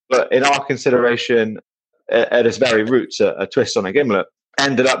afterthought, but in our consideration, at its very roots, a twist on a gimlet,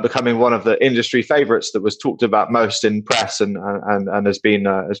 ended up becoming one of the industry favorites that was talked about most in press and has been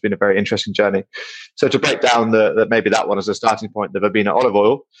a very interesting journey. So to break down maybe that one as a starting point, the verbena olive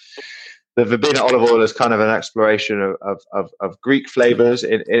oil. The verbena olive oil is kind of an exploration of Greek flavors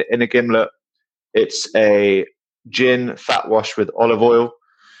in a gimlet. It's a gin fat wash with olive oil.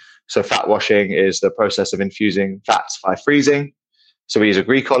 So fat washing is the process of infusing fats by freezing. So we use a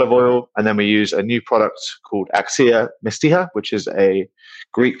Greek olive oil, and then we use a new product called Axia Mystiha, which is a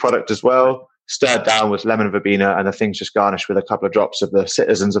Greek product as well, stirred down with lemon verbena, and the thing's just garnished with a couple of drops of the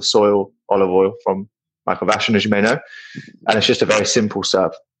Citizens of Soil olive oil from Michael Vashon, as you may know. And it's just a very simple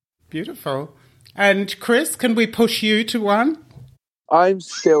serve. Beautiful. And Chris, can we push you to one? I'm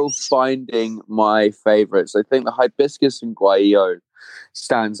still finding my favourites. I think the hibiscus and guaio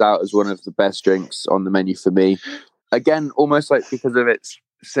stands out as one of the best drinks on the menu for me. Again, almost like because of its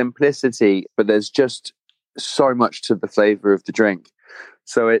simplicity, but there's just so much to the flavour of the drink.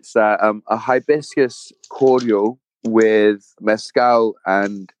 So it's a hibiscus cordial with mezcal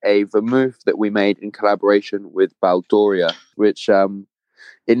and a vermouth that we made in collaboration with Baldoria, which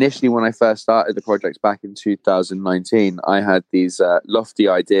initially when I first started the project back in 2019, I had these lofty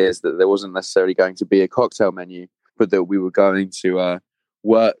ideas that there wasn't necessarily going to be a cocktail menu, but that we were going to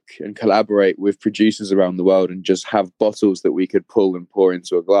work and collaborate with producers around the world and just have bottles that we could pull and pour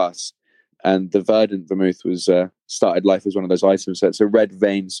into a glass. And the Verdant vermouth was started life as one of those items. So it's a red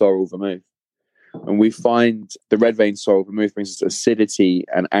vein sorrel vermouth. And we find the red vein sorrel vermouth brings us acidity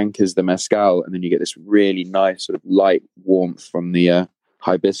and anchors the mezcal. And then you get this really nice sort of light warmth from the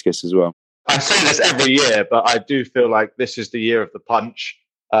hibiscus as well. I say this every year, but I do feel like this is the year of the punch.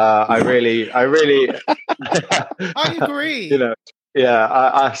 I really I agree. You know, yeah,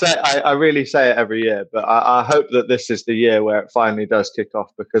 I really say it every year, but I hope that this is the year where it finally does kick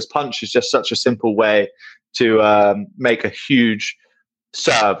off, because punch is just such a simple way to make a huge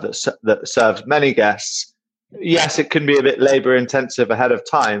serve that serves many guests. Yes, it can be a bit labor intensive ahead of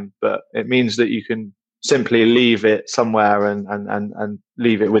time, but it means that you can simply leave it somewhere and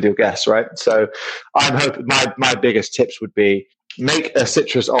leave it with your guests, right? So I'm hoping my biggest tips would be make a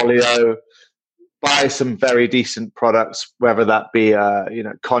citrus oleo, buy some very decent products, whether that be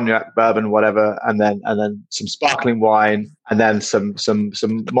cognac, bourbon, whatever, and then some sparkling wine, and then some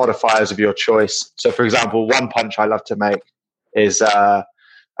modifiers of your choice. So, for example, one punch I love to make is a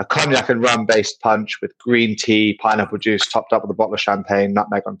cognac and rum based punch with green tea, pineapple juice, topped up with a bottle of champagne,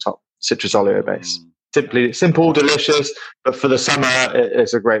 nutmeg on top, citrus oleo base. Simply simple, delicious, but for the summer,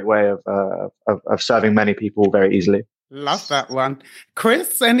 it's a great way of serving many people very easily. Love that one.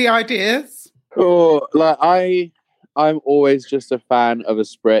 Chris, any ideas? Oh, like I'm always just a fan of a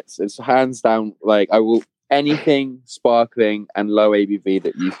spritz. It's hands down, like I will anything sparkling and low ABV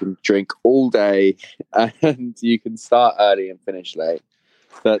that you can drink all day and you can start early and finish late.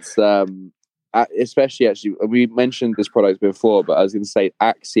 That's especially actually we mentioned this product before, but I was going to say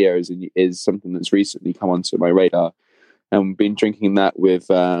Axia is something that's recently come onto my radar, and we've been drinking that with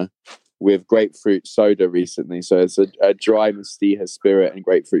grapefruit soda recently. So it's a dry Mystiha spirit and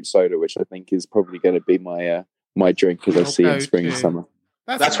grapefruit soda, which I think is probably going to be my drink as I see in spring and summer.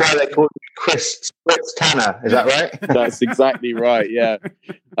 That's why they call it Chris Spritz Tanner. Is that right? That's exactly right. Yeah,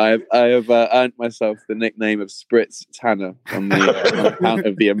 I have earned myself the nickname of Spritz Tanner on account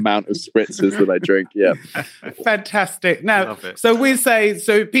of the amount of spritzers that I drink. Yeah, fantastic. Now, so we say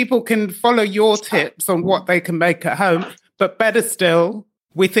so people can follow your tips on what they can make at home, but better still,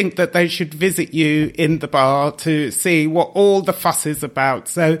 we think that they should visit you in the bar to see what all the fuss is about.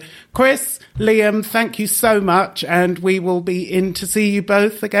 So, Chris, Liam, thank you so much, and we will be in to see you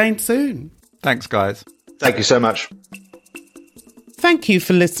both again soon. Thanks, guys. Thank you so much. Thank you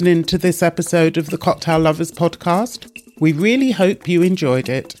for listening to this episode of the Cocktail Lovers podcast. We really hope you enjoyed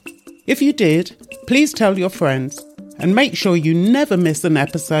it. If you did, please tell your friends, and make sure you never miss an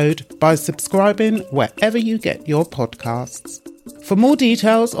episode by subscribing wherever you get your podcasts. For more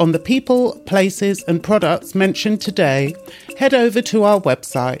details on the people, places and products mentioned today, head over to our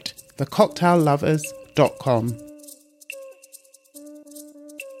website, thecocktaillovers.com.